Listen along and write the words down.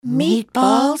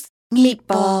Meatballs,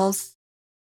 meatballs.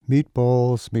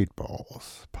 Meatballs,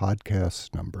 Meatballs,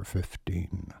 podcast number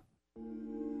 15.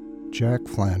 Jack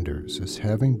Flanders is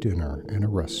having dinner in a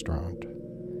restaurant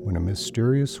when a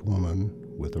mysterious woman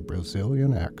with a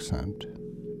Brazilian accent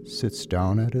sits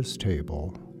down at his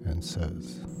table and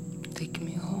says, "Take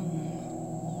me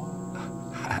home."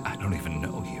 I don't even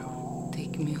know you.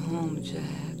 Take me home,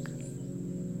 Jack.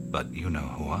 But you know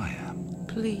who I am.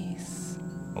 Please.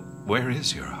 Where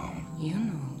is your home? You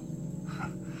know.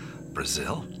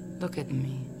 Brazil? Look at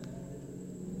me.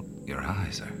 Your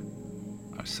eyes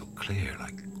are so clear,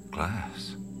 like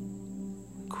glass.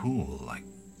 Cool, like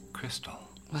crystal.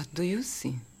 What do you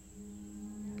see?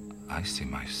 I see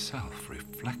myself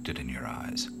reflected in your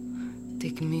eyes.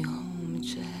 Take me home,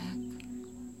 Jack.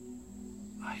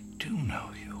 I do know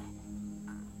you.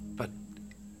 But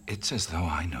it's as though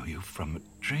I know you from a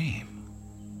dream.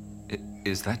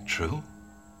 Is that true?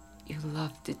 You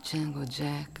love the jungle,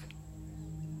 Jack.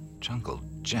 Jungle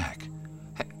Jack?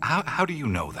 How do you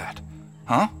know that?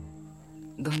 Huh?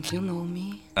 Don't you know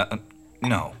me?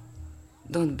 No.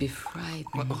 Don't be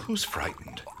frightened. Well, who's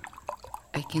frightened?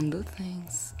 I can do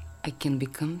things. I can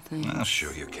become things. Well,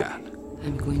 sure you can.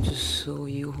 I'm going to show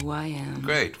you who I am.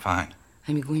 Great, fine.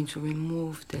 I'm going to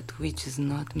remove that which is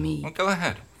not me. Well, go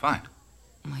ahead, fine.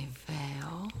 My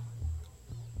veil.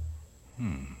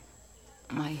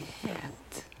 My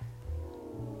hat.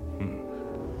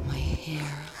 My hair.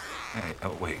 Hey,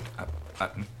 wait.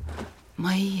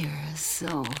 My ears.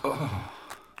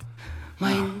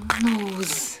 My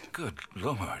nose. Good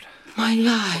Lord. My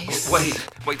eyes.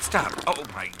 Wait, stop. Oh,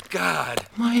 my God.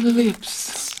 My lips.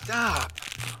 Stop.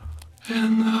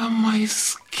 And my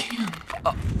skin.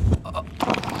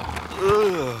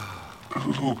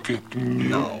 Look at me.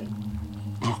 No.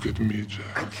 Look at me,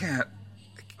 Jack. I can't.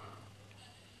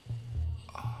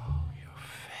 Oh, your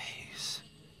face.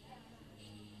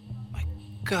 My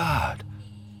God.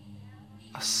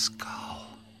 A skull.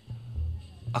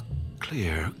 A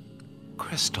clear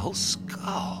crystal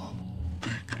skull.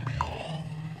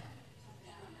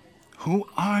 Who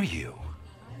are you?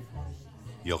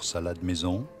 Your salade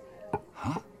maison?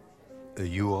 Huh?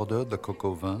 You ordered the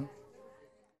coco vin?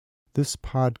 This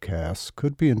podcast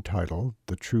could be entitled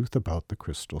The Truth About the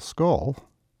Crystal Skull,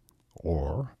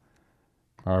 or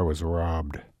I Was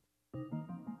Robbed.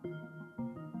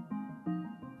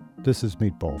 This is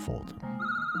Meatball Fulton.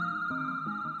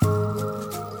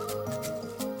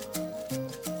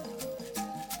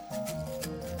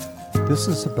 This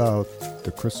is about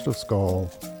the Crystal Skull,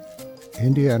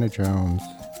 Indiana Jones,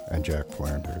 and Jack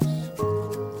Flanders.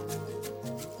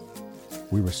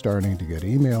 We were starting to get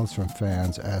emails from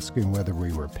fans asking whether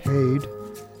we were paid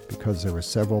because there were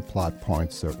several plot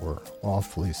points that were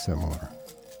awfully similar.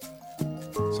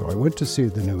 So I went to see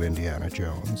the new Indiana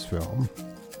Jones film,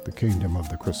 The Kingdom of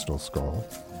the Crystal Skull.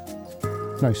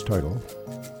 Nice title.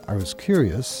 I was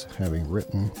curious, having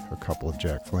written a couple of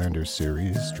Jack Flanders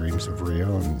series, Dreams of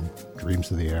Rio and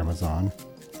Dreams of the Amazon,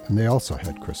 and they also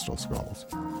had crystal skulls.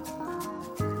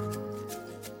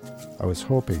 I was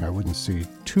hoping I wouldn't see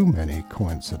too many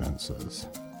coincidences.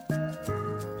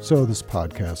 So this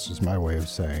podcast is my way of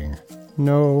saying,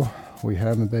 no, we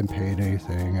haven't been paid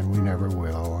anything and we never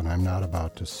will, and I'm not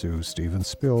about to sue Steven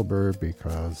Spielberg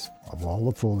because of all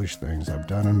the foolish things I've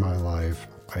done in my life,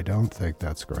 I don't think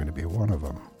that's going to be one of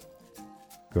them.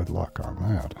 Good luck on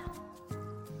that.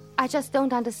 I just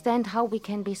don't understand how we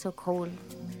can be so cold.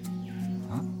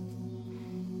 Huh?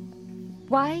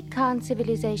 Why can't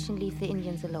civilization leave the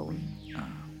Indians alone?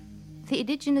 The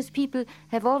indigenous people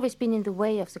have always been in the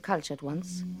way of the cultured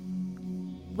ones.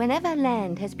 Whenever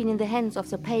land has been in the hands of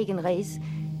the pagan race,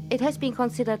 it has been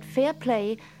considered fair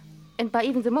play, and by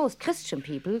even the most Christian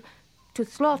people, to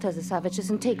slaughter the savages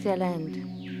and take their land.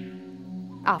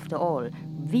 After all,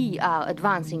 we are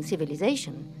advancing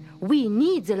civilization. We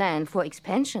need the land for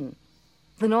expansion.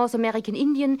 The North American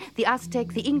Indian, the Aztec,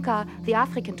 the Inca, the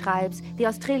African tribes, the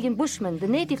Australian Bushmen, the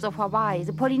natives of Hawaii,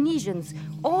 the Polynesians,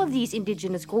 all these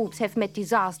indigenous groups have met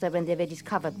disaster when they were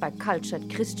discovered by cultured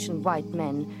Christian white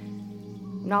men.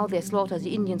 Now they slaughter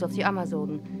the Indians of the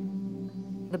Amazon.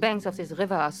 The banks of this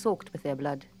river are soaked with their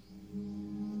blood.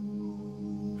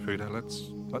 Frida,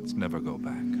 let's never go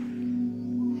back.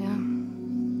 Yeah.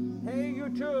 Hey, you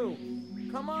two!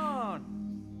 Come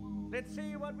on! Let's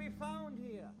see what we found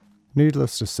here.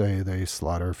 Needless to say, they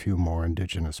slaughter a few more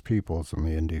indigenous peoples in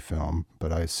the indie film,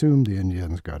 but I assume the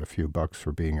Indians got a few bucks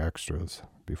for being extras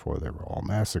before they were all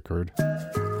massacred.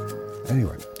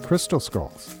 Anyway, crystal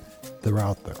skulls. They're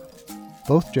out there.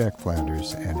 Both Jack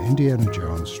Flanders and Indiana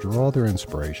Jones draw their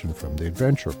inspiration from the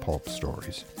adventure pulp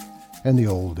stories and the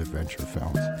old adventure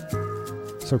films.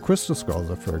 So Crystal Skulls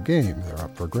are fair game. They're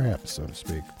up for grabs, so to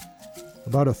speak.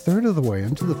 About a third of the way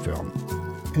into the film,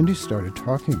 Indy started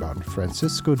talking about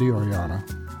Francisco de Orellana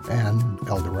and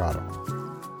El Dorado.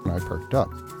 And I perked up.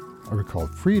 I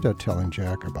recalled Frida telling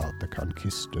Jack about the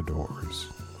conquistadors.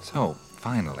 So,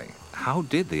 finally, how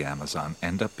did the Amazon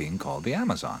end up being called the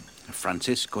Amazon?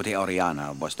 Francisco de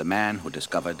Orellana was the man who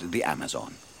discovered the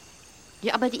Amazon.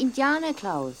 Ja, aber die Indianer,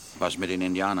 Klaus. Was mit den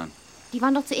Indianern? Die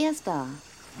waren doch zuerst da.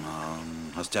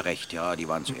 Hast ja recht, ja, die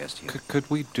waren zuerst hier.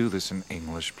 Could we do this in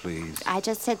English, please? I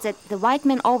just said that the white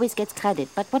man always gets credit,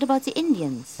 but what about the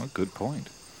Indians? A good point.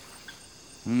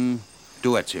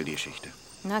 Du erzähl die Geschichte.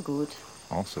 Na gut.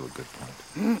 Also a good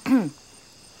point.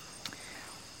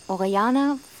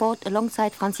 Orellana fought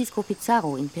alongside Francisco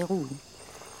Pizarro in Peru.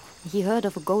 He heard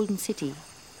of a golden city,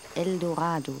 El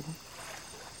Dorado.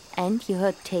 And he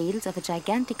heard tales of a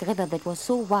gigantic river that was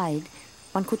so wide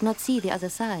one could not see the other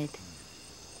side.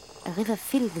 A river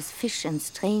filled with fish and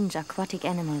strange aquatic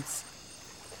animals.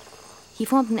 He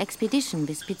formed an expedition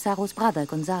with Pizarro's brother,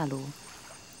 Gonzalo.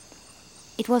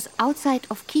 It was outside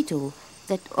of Quito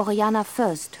that Orellana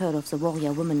first heard of the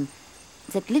warrior woman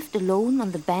that lived alone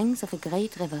on the banks of a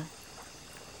great river.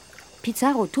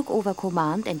 Pizarro took over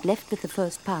command and left with the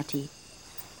first party.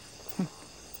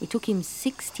 It took him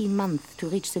 16 months to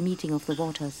reach the meeting of the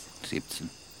waters. 17.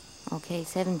 Okay,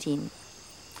 17.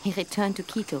 He returned to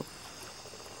Quito.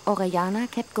 Orellana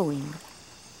kept going.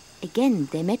 Again,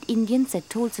 they met Indians that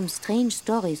told some strange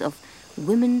stories of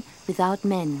women without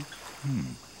men.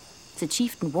 The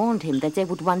chieftain warned him that they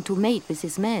would want to mate with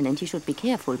his men, and he should be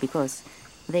careful because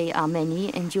they are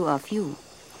many and you are few.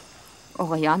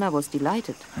 Orellana was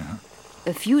delighted.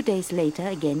 A few days later,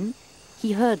 again,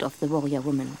 he heard of the warrior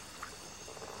woman.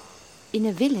 In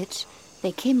a village,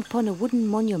 they came upon a wooden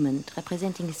monument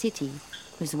representing a city,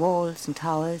 with walls and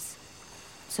towers,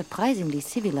 surprisingly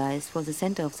civilized for the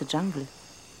center of the jungle.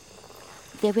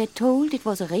 They were told it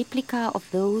was a replica of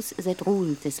those that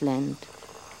ruled this land,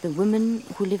 the women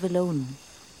who live alone.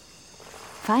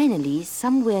 Finally,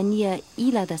 somewhere near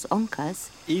Ilha das Oncas...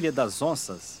 Ilha das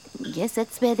Onças? Yes,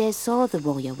 that's where they saw the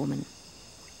warrior woman.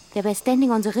 They were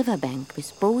standing on the riverbank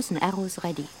with bows and arrows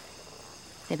ready.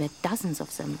 There were dozens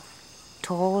of them.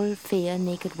 Tall, fair,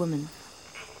 naked women.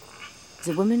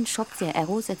 The women shot their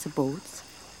arrows at the boats,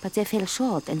 but they fell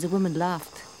short and the women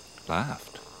laughed.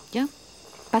 Laughed? Yeah.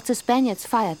 But the Spaniards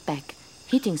fired back,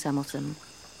 hitting some of them.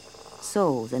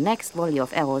 So, the next volley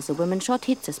of arrows the women shot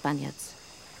hit the Spaniards,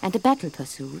 and the battle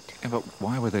pursued. Yeah, but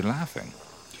why were they laughing?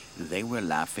 They were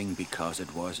laughing because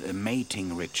it was a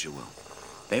mating ritual.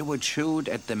 They would shoot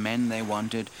at the men they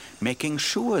wanted, making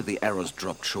sure the arrows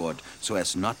dropped short so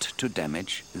as not to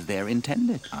damage their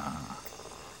intended.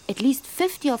 At least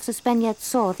 50 of the Spaniards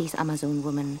saw these Amazon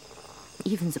women.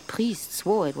 Even the priests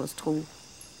swore it was true.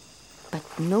 But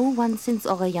no one since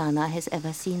Orellana has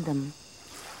ever seen them.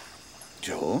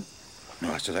 Jo, du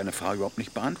hast ja seine Frage überhaupt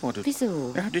nicht beantwortet.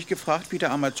 Wieso? Er hat dich gefragt, wie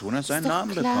der Amazonas seinen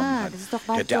Namen bekommen hat. Das ist doch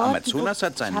weit Der dort, Amazonas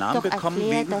hat seinen Namen bekommen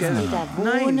erklärt, wegen dass der... die da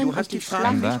Nein, wohnen du hast und die die Frage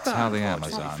And nicht that's how the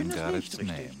beantwortet. Amazon Ich finde got es its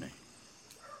nicht richtig. name.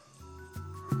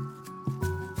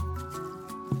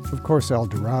 Of course, El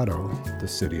Dorado, the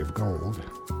city of gold,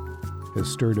 has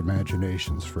stirred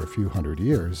imaginations for a few hundred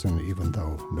years, and even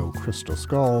though no crystal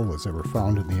skull was ever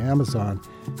found in the Amazon,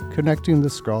 connecting the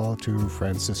skull to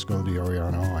Francisco de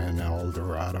Orellana and El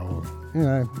Dorado,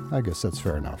 yeah, I guess that's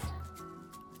fair enough.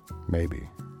 Maybe.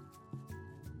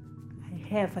 I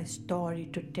have a story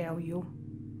to tell you.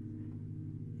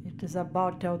 It is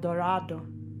about El Dorado.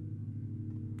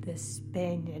 The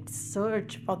Spaniards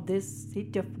searched for this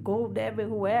city of gold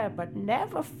everywhere, but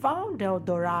never found El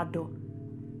Dorado.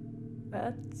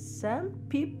 But some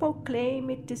people claim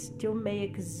it still may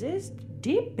exist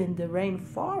deep in the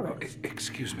rainforest.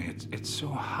 Excuse me, it's so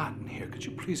hot in here. Could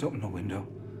you please open the window?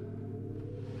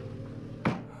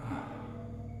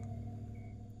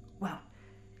 Well,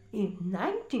 in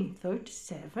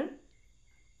 1937,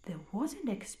 there was an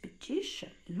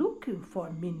expedition looking for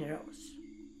minerals.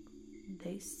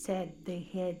 They said they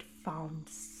had found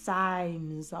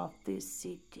signs of this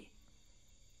city.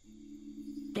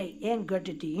 They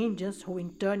angered the Indians, who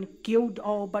in turn killed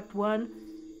all but one,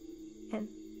 and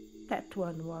that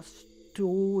one was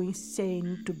too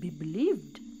insane to be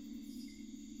believed.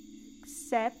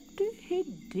 Except he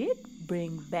did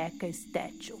bring back a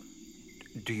statue.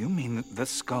 Do you mean that the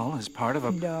skull is part of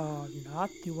a... No, not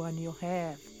the one you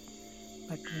have,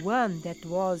 but one that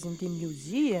was in the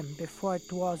museum before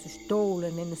it was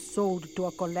stolen and sold to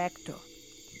a collector.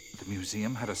 The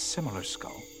museum had a similar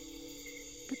skull.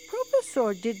 The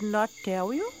professor did not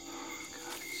tell you?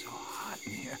 God, it's so hot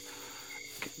in here.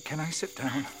 Can I sit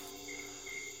down?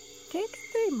 Take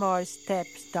 3 more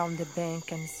steps down the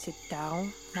bank and sit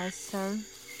down, my son.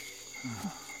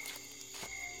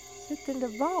 Sit in the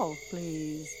ball,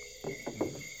 please.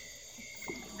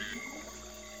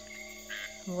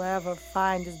 Whoever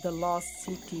finds the lost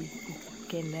city, if it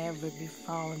can ever be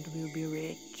found, will be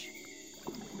rich.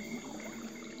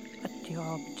 But the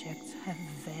objects have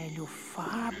value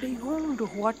far beyond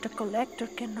what a collector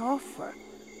can offer.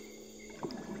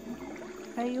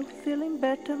 Are you feeling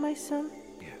better, my son?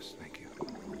 Yes, thank you.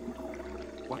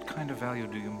 What kind of value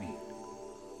do you mean?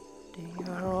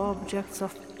 They are objects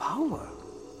of power.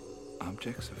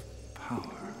 Objects of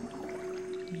power?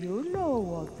 You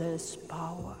know of this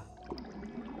power.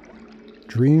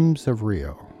 Dreams of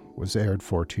Rio was aired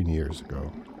 14 years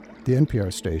ago. The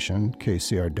NPR station,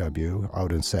 KCRW,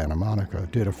 out in Santa Monica,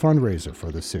 did a fundraiser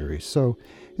for the series, so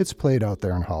it's played out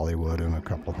there in Hollywood and a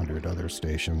couple hundred other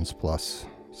stations, plus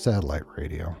satellite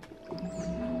radio.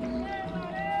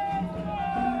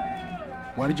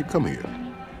 Why did you come here?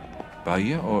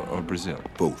 Bahia or Brazil?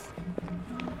 Both.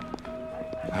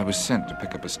 I was sent to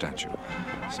pick up a statue,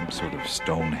 some sort of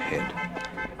stone head.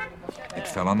 It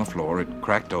fell on the floor, it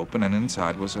cracked open, and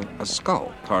inside was a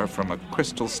skull carved from a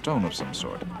crystal stone of some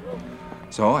sort.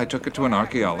 So I took it to an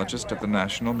archaeologist at the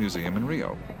National Museum in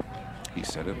Rio. He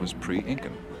said it was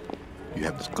pre-Incan. You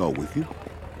have the skull with you?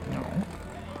 No.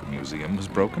 The museum was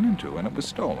broken into and it was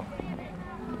stolen.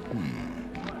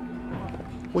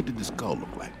 What did the skull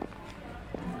look like?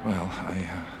 Well,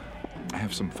 I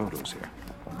have some photos here.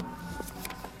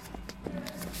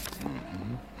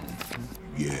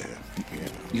 Yeah.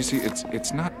 You see,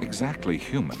 it's not exactly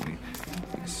human.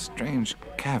 These strange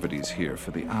cavities here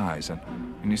for the eyes, and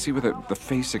you see where the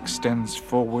face extends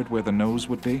forward where the nose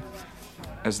would be?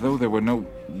 As though there were no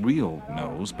real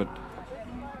nose, but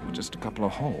just a couple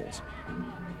of holes.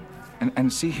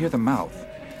 And see here the mouth.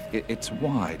 It's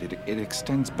wide. It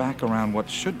extends back around what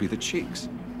should be the cheeks.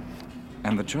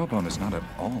 And the jawbone is not at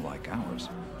all like ours.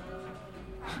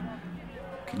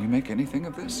 Can you make anything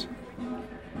of this?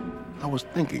 I was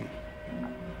thinking,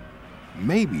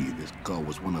 maybe this skull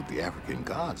was one of the African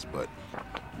gods, but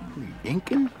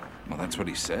pre-Incan? Well, that's what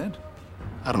he said.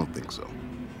 I don't think so.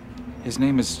 His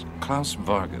name is Klaus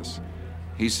Vargas.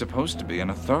 He's supposed to be an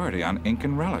authority on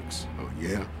Incan relics. Oh,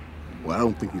 yeah? Well, I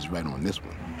don't think he's right on this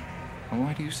one. Well,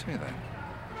 why do you say that?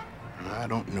 I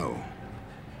don't know.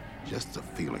 Just a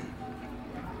feeling.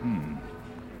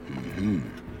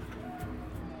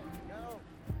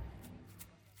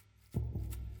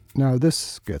 Now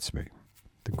this gets me.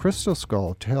 The crystal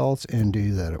skull tells Indy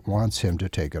that it wants him to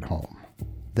take it home.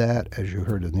 That, as you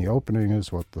heard in the opening,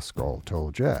 is what the skull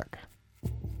told Jack.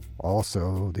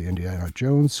 Also, the Indiana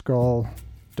Jones skull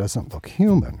doesn't look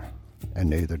human, and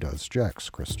neither does Jack's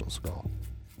crystal skull.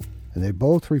 And they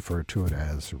both refer to it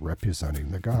as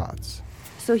representing the gods.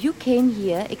 So you came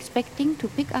here expecting to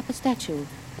pick up a statue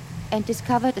and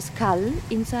discovered a skull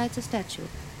inside the statue.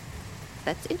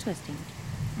 That's interesting.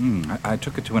 I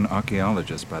took it to an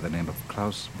archaeologist by the name of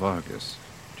Klaus Vargas.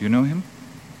 Do you know him?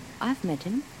 I've met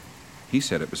him. He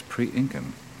said it was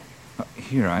pre-Incan.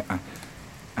 Here, I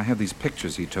have these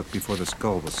pictures he took before the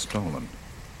skull was stolen.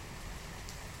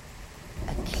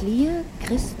 A clear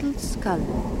crystal skull.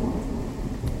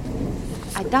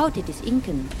 I doubt it is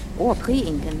Incan or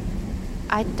pre-Incan.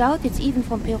 I doubt it's even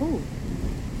from Peru.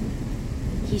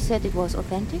 He said it was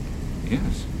authentic?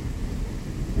 Yes.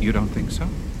 You don't think so?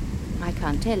 I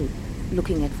can't tell,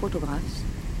 looking at photographs.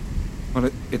 Well,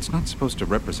 it's not supposed to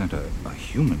represent a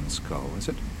human skull, is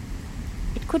it?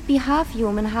 It could be half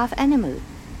human, half animal.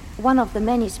 One of the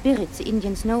many spirits the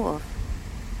Indians know of.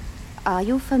 Are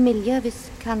you familiar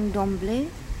with candomblé?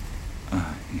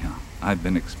 Yeah. I've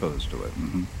been exposed to it.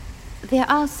 There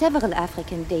are several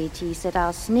African deities that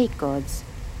are snake gods.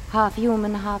 Half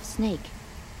human, half snake.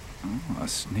 Oh, a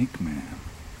snake man.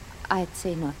 I'd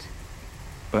say not.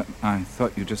 But I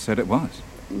thought you just said it was.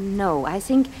 No, I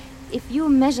think if you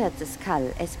measured the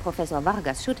skull, as Professor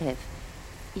Vargas should have,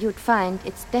 you'd find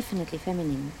it's definitely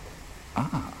feminine.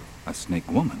 Ah, a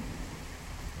snake woman.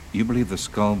 You believe the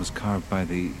skull was carved by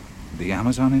the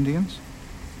Amazon Indians?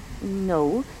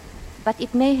 No, but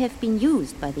it may have been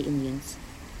used by the Indians.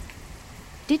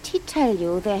 Did he tell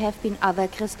you there have been other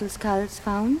crystal skulls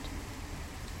found?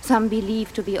 Some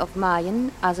believed to be of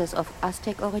Mayan, others of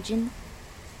Aztec origin?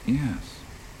 Yes,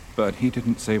 but he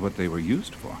didn't say what they were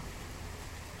used for.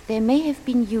 They may have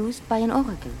been used by an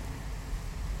oracle.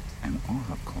 An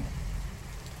oracle?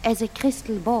 As a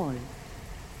crystal ball.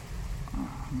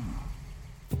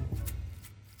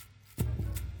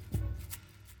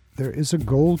 There is a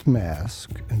gold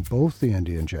mask in both the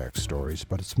Indian Jack stories,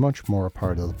 but it's much more a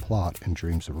part of the plot in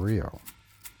Dreams of Rio.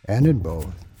 And in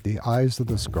both, The eyes of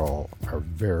the skull are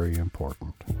very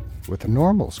important. With a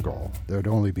normal skull, there'd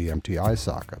only be empty eye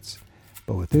sockets,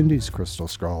 but with Indy's crystal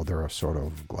skull, there are sort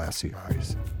of glassy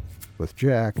eyes. With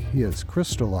Jack, he has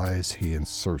crystal eyes he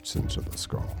inserts into the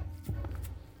skull.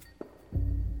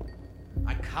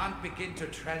 I can't begin to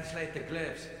translate the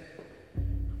glyphs,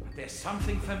 but there's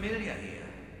something familiar here.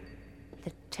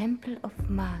 The Temple of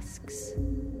Masks.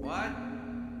 What?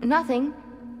 Nothing.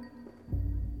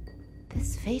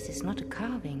 This face is not a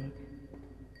carving.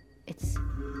 It's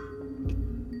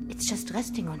just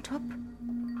resting on top.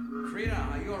 Frida,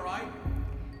 are you all right?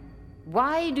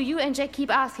 Why do you and Jack keep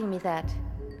asking me that?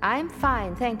 I'm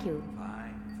fine, thank you.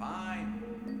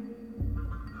 Fine.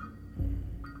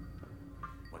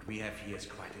 What we have here is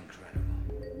quite incredible.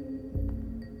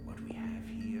 What we have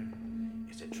here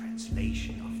is a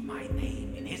translation of my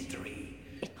name in history.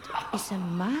 It is a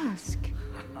mask.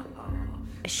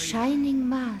 A shining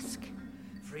mask.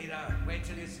 Frida, wait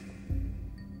till you see.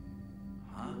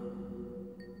 Huh?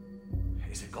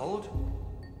 Is it gold?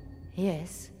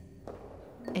 Yes,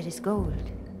 it is gold.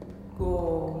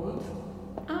 Gold?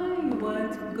 I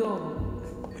want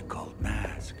gold. A gold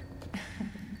mask.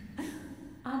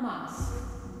 A mask.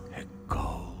 A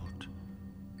gold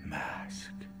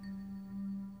mask.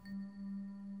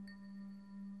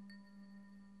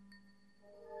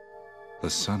 The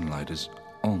sunlight is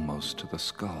almost to the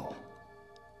skull.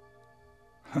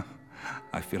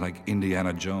 I feel like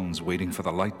Indiana Jones waiting for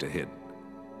the light to hit.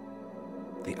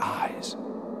 The eyes.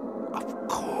 Of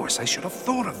course, I should have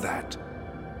thought of that.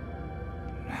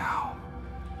 Now,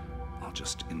 I'll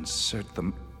just insert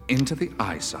them into the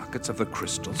eye sockets of the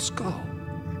crystal skull.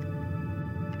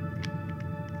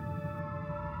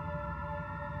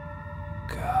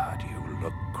 God, you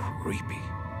look creepy.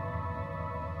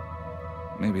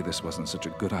 Maybe this wasn't such a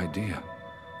good idea.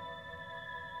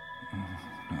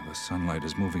 Now the sunlight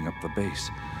is moving up the base,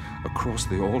 across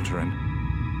the altar, and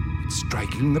it's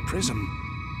striking the prism.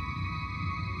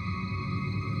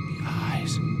 The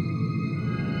eyes,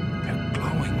 they're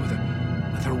glowing with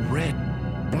a red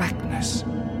blackness.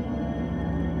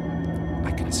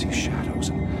 I can see shadows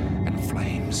and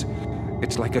flames.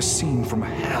 It's like a scene from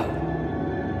hell.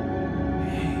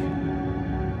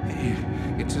 Hey,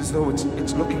 it's as though it's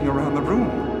looking around the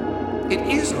room. It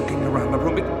is looking around the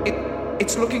room.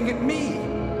 It's looking at me.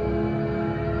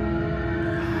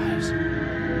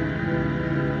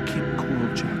 Keep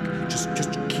cool, Jack. Just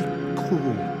keep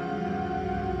cool.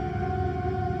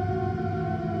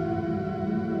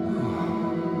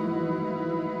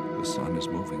 The sun is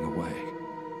moving away,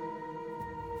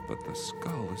 but the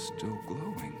skull is still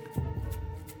glowing.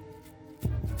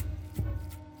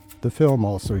 The film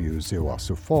also used the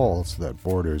Iguazu Falls that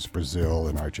borders Brazil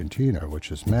and Argentina,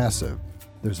 which is massive.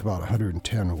 There's about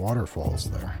 110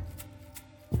 waterfalls there.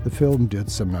 The film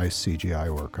did some nice CGI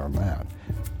work on that.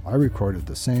 I recorded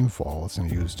the same falls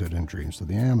and used it in Dreams of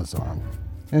the Amazon.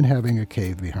 And having a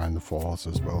cave behind the falls,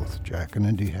 as both Jack and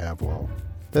Indy have, well,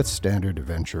 that's standard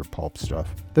adventure pulp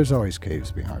stuff. There's always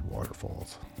caves behind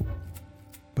waterfalls.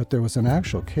 But there was an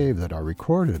actual cave that I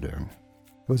recorded in.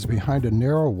 It was behind a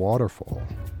narrow waterfall.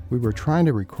 We were trying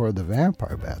to record the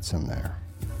vampire bats in there.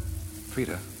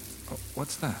 Frida,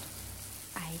 what's that?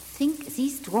 I think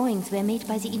these drawings were made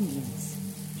by the Indians.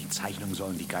 Die Zeichnungen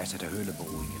sollen die Geister der Höhle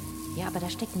beruhigen. Ja, aber da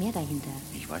steckt mehr dahinter.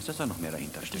 Ich weiß, dass da noch mehr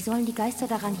dahinter Die steckt. sollen die Geister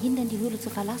daran hindern, die Höhle zu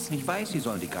verlassen. Ich weiß, sie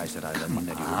sollen die Geister daran hindern,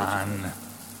 die Höhle zu verlassen.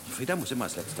 Frida muss immer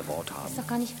das letzte Wort haben. Das ist doch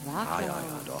gar nicht wahr, Ja,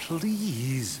 Klaus. doch.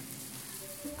 Please.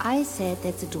 I said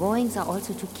that the drawings are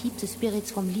also to keep the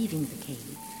spirits from leaving the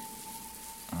cave.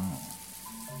 Oh.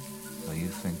 So you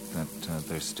think that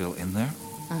they're still in there?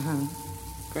 Uh-huh.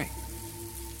 Great.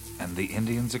 And the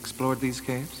Indians explored these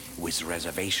caves? With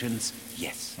reservations,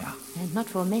 yes. Yeah. And not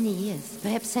for many years,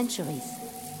 perhaps centuries.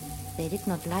 They did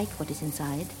not like what is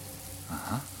inside.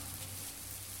 Uh-huh.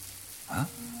 Huh?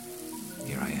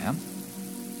 Here I am.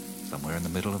 Somewhere in the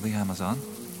middle of the Amazon.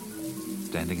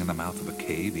 Standing in the mouth of a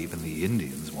cave even the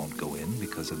Indians won't go in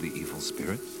because of the evil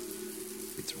spirits.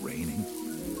 It's raining.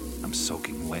 I'm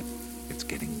soaking wet. It's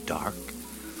getting dark.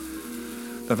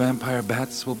 The vampire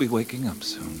bats will be waking up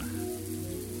soon.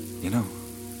 You know,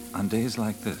 on days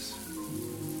like this,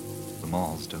 the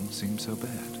malls don't seem so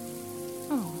bad.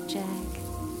 Oh, Jack.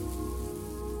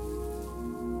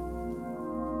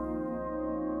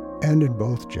 And in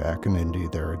both Jack and Indy,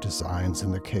 there are designs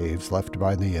in the caves left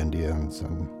by the Indians,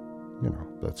 and,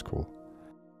 that's cool.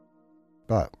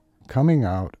 But coming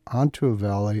out onto a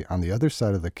valley on the other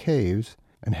side of the caves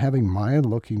and having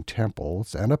Mayan-looking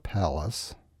temples and a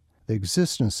palace, they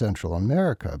exist in Central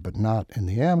America, but not in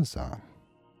the Amazon,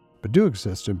 but do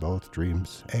exist in both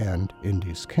Dreams and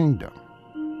Indy's kingdom.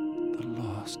 The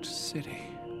lost city.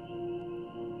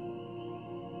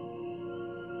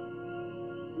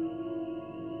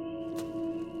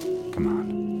 Come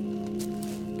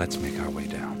on. Let's make our way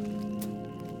down.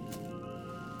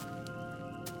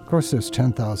 Of course, there's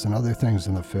 10,000 other things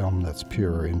in the film that's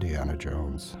pure Indiana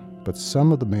Jones, but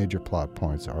some of the major plot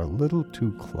points are a little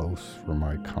too close for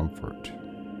my comfort.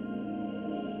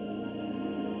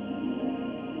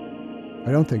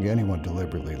 I don't think anyone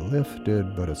deliberately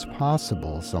lifted, but it's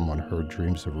possible someone heard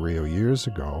Dreams of Rio years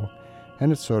ago,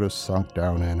 and it sort of sunk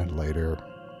down in and later,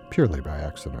 purely by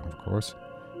accident, of course,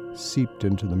 seeped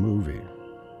into the movie.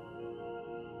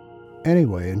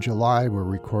 Anyway, in July, we're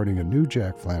recording a new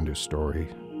Jack Flanders story,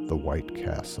 The White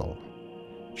Castle.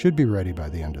 Should be ready by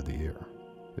the end of the year.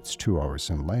 It's 2 hours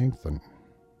in length, and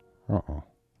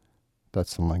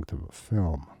that's the length of a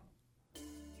film.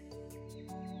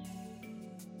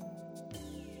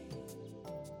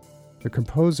 The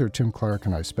composer Tim Clark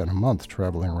and I spent a month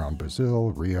traveling around Brazil,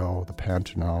 Rio, the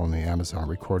Pantanal, and the Amazon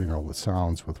recording all the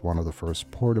sounds with one of the first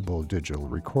portable digital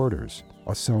recorders,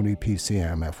 a Sony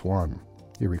PCM F1.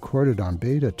 He recorded on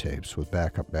beta tapes with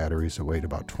backup batteries that weighed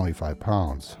about 25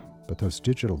 pounds, but those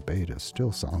digital betas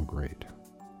still sound great.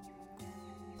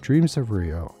 Dreams of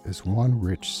Rio is one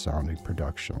rich-sounding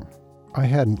production. I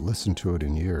hadn't listened to it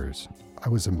in years. I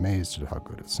was amazed at how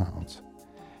good it sounds.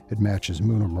 It matches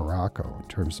Moon of Morocco in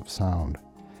terms of sound.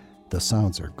 The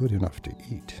sounds are good enough to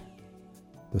eat.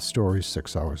 The story's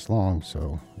 6 hours long,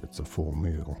 so it's a full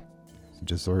meal,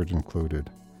 dessert included.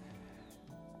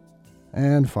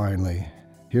 And finally,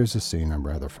 here's a scene I'm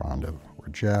rather fond of, where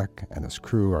Jack and his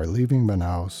crew are leaving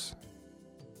Manaus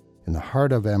in the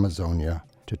heart of Amazonia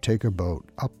to take a boat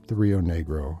up the Rio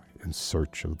Negro in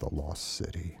search of the lost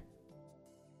city.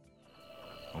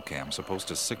 Okay, I'm supposed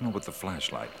to signal with the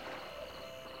flashlight.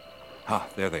 Ah,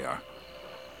 there they are.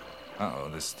 Uh-oh,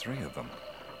 there's 3 of them.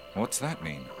 What's that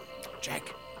mean?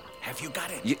 Jack, have you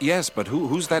got it? Yes, but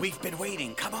who's that? We've been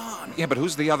waiting. Come on. Yeah, but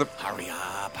who's the other? Hurry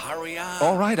up, hurry up.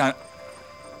 All right,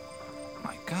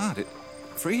 My God,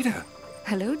 Frida.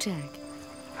 Hello, Jack.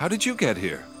 How did you get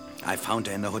here? I found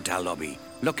her in the hotel lobby,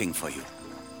 looking for you.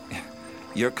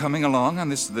 You're coming along on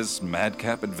this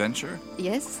madcap adventure?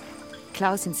 Yes,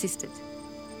 Klaus insisted.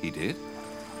 He did?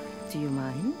 Do you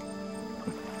mind?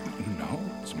 No,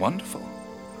 it's wonderful.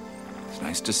 It's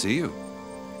nice to see you.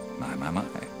 My.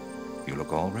 You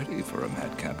look all ready for a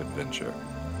madcap adventure.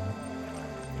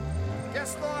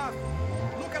 Guess what?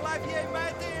 Look alive, ye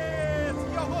mateys!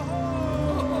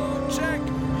 Yo-ho-ho! Jack,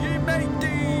 ye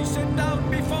mateys! Sit down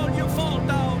before you fall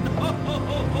down!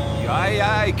 Aye,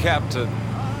 aye, Captain.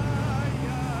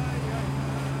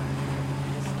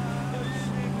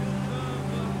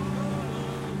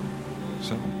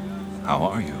 So, how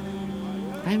are you?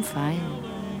 I'm fine.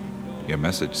 Your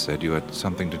message said you had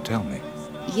something to tell me.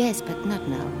 Yes, but not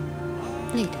now.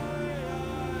 Later.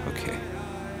 Okay.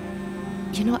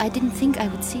 You know, I didn't think I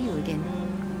would see you again.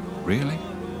 Really?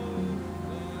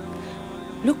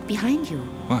 Look behind you.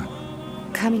 What?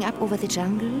 Coming up over the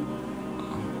jungle.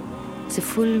 The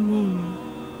full moon.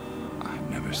 I've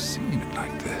never seen it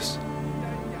like this.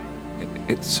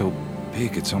 It's so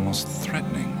big, it's almost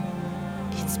threatening.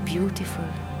 It's beautiful.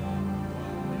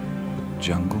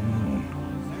 Jungle moon.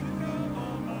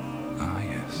 Ah,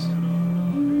 yes.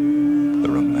 The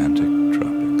romantic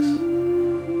tropics.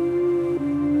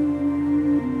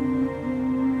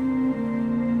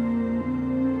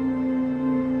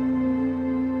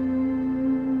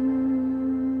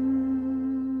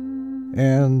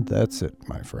 And that's it,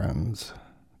 my friends.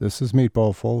 This is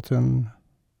Meatball Fulton,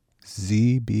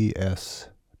 ZBS.org.